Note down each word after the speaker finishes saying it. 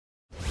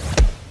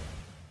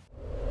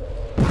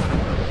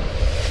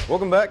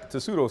Welcome back to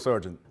Sudo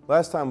Sergeant.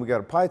 Last time we got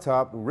a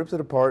pi-top, we ripped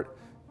it apart,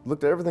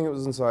 looked at everything that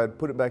was inside,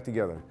 put it back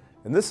together.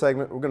 In this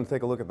segment, we're going to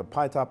take a look at the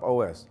pi-top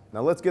OS.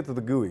 Now let's get to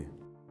the GUI.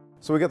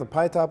 So we got the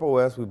pi-top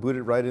OS, we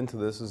booted right into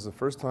this. This is the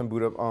first time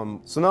boot up.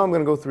 So now I'm going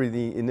to go through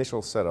the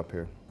initial setup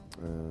here.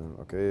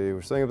 Okay,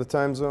 we're setting up the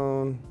time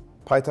zone,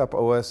 pi-top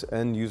OS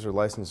end user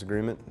license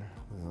agreement,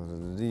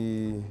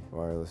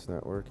 wireless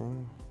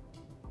networking.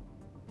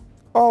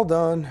 All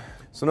done.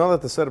 So now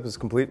that the setup is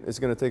complete, it's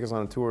going to take us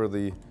on a tour of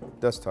the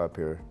desktop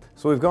here.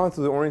 So we've gone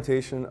through the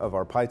orientation of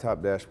our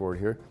pi-top dashboard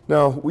here.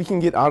 Now we can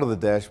get out of the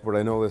dashboard,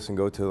 I know this, and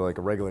go to like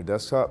a regular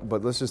desktop,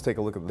 but let's just take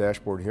a look at the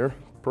dashboard here.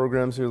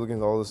 Programs here, looking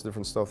at all this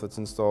different stuff that's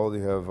installed.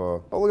 You have,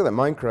 oh look at that,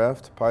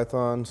 Minecraft,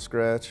 Python,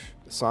 Scratch,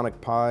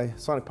 Sonic Pi.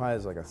 Sonic Pi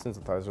is like a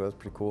synthesizer, that's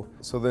pretty cool.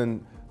 So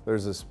then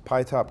there's this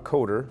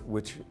pi-topCODER,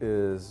 which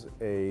is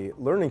a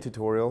learning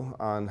tutorial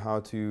on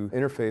how to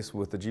interface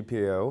with the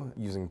GPIO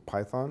using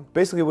Python.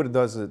 Basically what it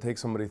does is it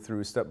takes somebody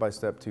through step by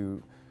step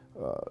to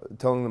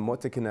telling them what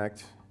to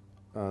connect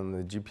on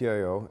the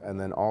GPIO, and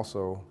then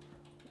also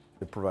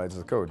it provides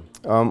the code.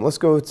 Let's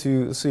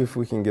see if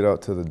we can get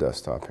out to the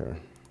desktop here.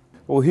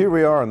 Well, here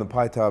we are on the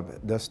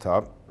pi-top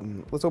desktop.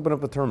 Let's open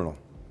up a terminal.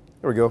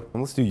 There we go.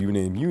 And let's do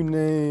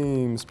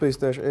uname space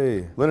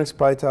 -a. Linux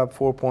pi-top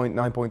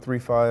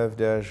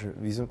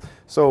 4.9.35-v.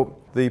 So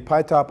the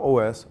pi-top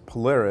OS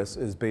Polaris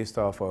is based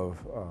off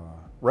of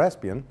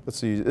Raspbian. Let's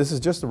see, this is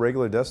just a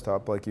regular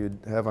desktop like you'd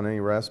have on any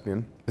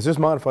Raspbian. It's just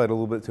modified a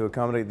little bit to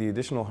accommodate the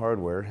additional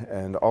hardware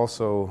and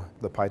also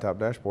the pi-top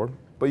dashboard.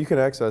 But you can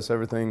access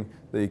everything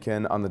that you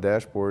can on the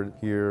dashboard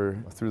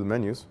here through the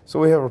menus. So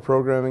we have our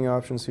programming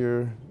options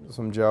here,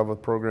 some Java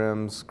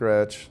programs,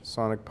 Scratch,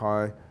 Sonic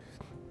Pi,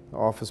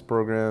 Office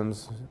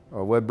programs,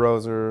 a web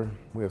browser.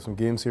 We have some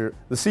games here.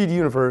 The Seed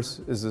Universe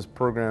is this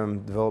program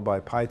developed by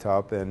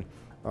pi-top, and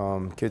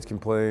kids can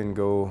play and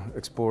go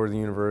explore the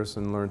universe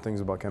and learn things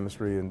about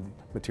chemistry and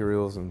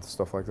materials and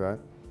stuff like that.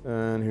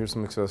 And here's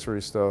some accessory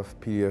stuff,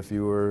 PDF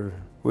viewer.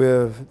 We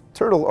have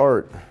Turtle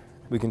Art.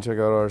 We can check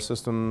out our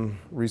system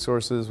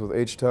resources with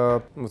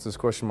HTOP. What's this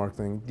question mark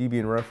thing?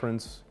 Debian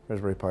reference,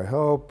 Raspberry Pi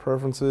help,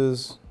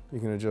 preferences. You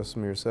can adjust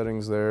some of your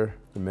settings there,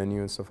 the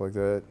menu and stuff like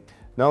that.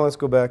 Now let's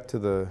go back to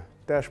the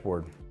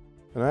dashboard.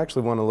 And I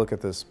actually want to look at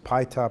this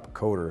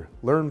pi-topCODER,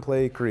 learn,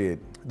 play,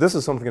 create. This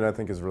is something that I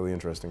think is really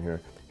interesting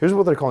here. Here's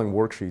what they're calling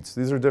worksheets.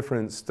 These are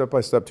different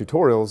step-by-step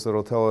tutorials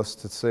that'll tell us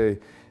to say,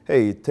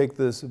 hey, take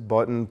this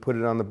button, put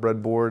it on the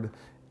breadboard,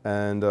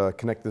 and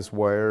connect this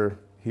wire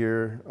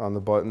here on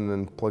the button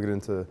and plug it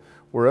into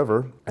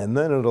wherever. And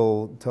then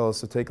it'll tell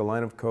us to take a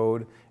line of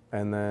code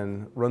and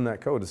then run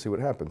that code to see what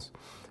happens.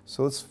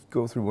 So let's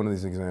go through one of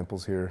these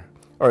examples here.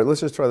 All right,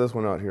 let's just try this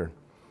one out here.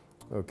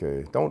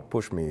 Okay, don't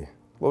push me.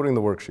 Loading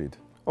the worksheet.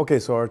 Okay,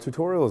 so our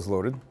tutorial is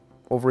loaded.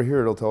 Over here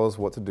it'll tell us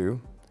what to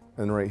do.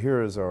 And right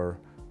here is where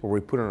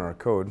we put in our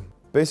code.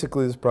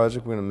 Basically this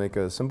project, we're gonna make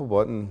a simple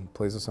button,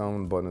 plays a sound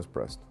when the button is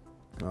pressed.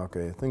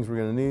 Okay, things we're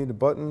gonna need, a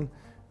button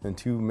and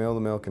 2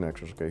 male-to-male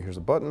connectors. Okay, here's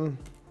a button.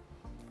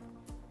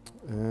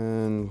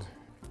 And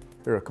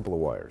here are a couple of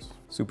wires.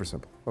 Super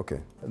simple.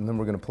 Okay, and then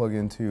we're gonna plug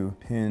into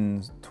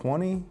pins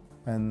 20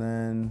 and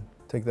then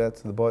take that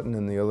to the button,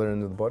 and the other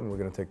end of the button we're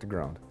gonna take to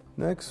ground.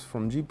 Next,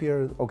 from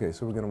GPIO, okay,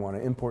 so we're going to want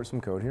to import some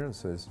code here. It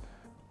says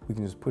we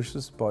can just push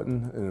this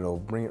button and it'll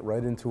bring it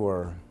right into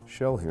our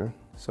shell here.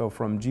 So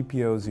from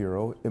GPIO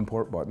 0,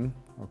 import button,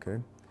 okay,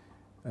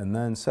 and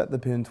then set the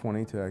pin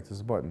 20 to act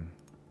as a button.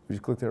 We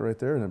just click that right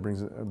there and it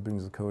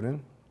brings the code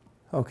in.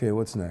 Okay,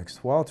 what's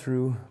next? While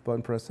true,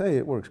 button pressed. Hey,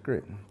 it works,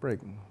 great. Break.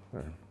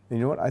 There. And you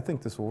know what? I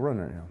think this will run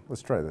right now.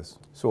 Let's try this.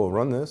 So we'll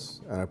run this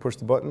and I push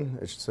the button.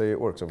 It should say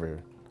it works over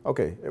here.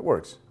 Okay, it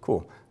works.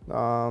 Cool.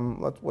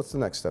 What's the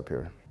next step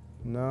here?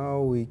 Now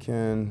we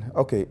can,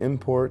 okay,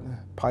 import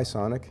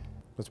Pisonic.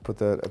 Let's put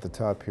that at the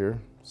top here.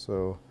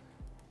 So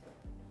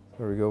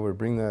there we go, we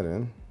bring that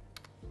in.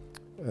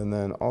 And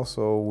then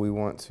also we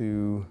want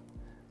to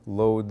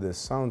load this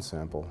sound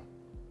sample.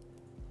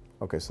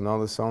 Okay, so now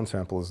the sound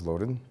sample is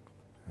loaded.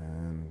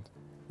 And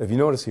if you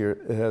notice here,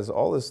 it has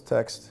all this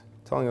text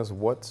telling us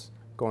what's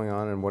going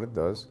on and what it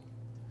does.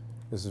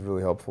 This is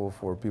really helpful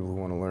for people who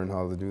want to learn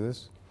how to do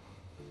this.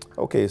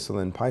 Okay, so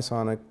then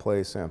Pisonic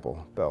play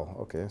sample, bell.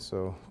 Okay,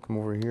 so come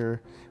over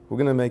here. We're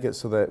gonna make it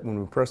so that when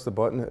we press the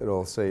button,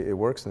 it'll say it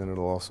works, and then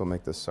it'll also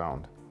make this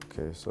sound.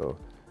 Okay, so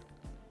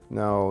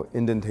now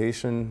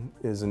indentation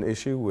is an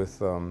issue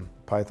with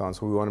Python,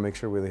 so we wanna make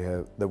sure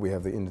that we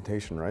have the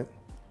indentation right.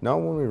 Now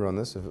when we run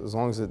this, as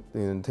long as the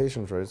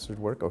indentation's right, it should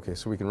work. Okay,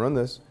 so we can run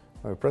this.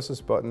 When we press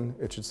this button,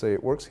 it should say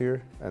it works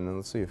here, and then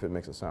let's see if it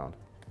makes a sound.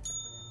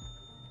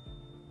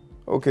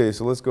 Okay,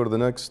 so let's go to the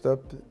next step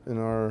in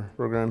our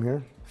program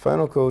here.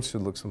 Final code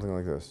should look something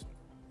like this.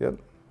 Yep,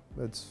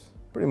 that's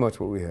pretty much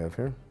what we have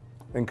here.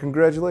 And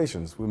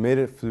congratulations, we made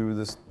it through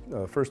this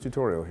first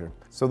tutorial here.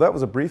 So that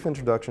was a brief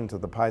introduction to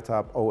the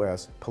pi-top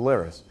OS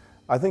Polaris.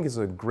 I think it's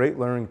a great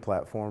learning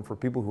platform for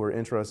people who are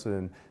interested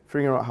in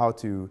figuring out how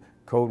to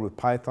code with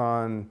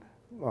Python,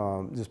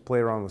 just play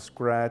around with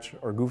Scratch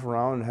or goof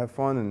around and have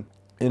fun. And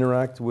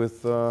interact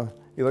with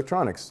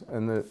electronics,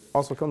 and it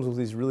also comes with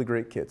these really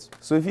great kits.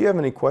 So if you have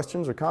any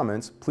questions or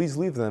comments, please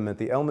leave them at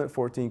the Element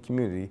 14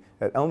 community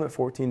at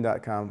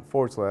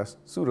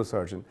element14.com/sudo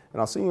sergeant,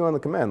 and I'll see you on the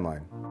command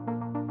line.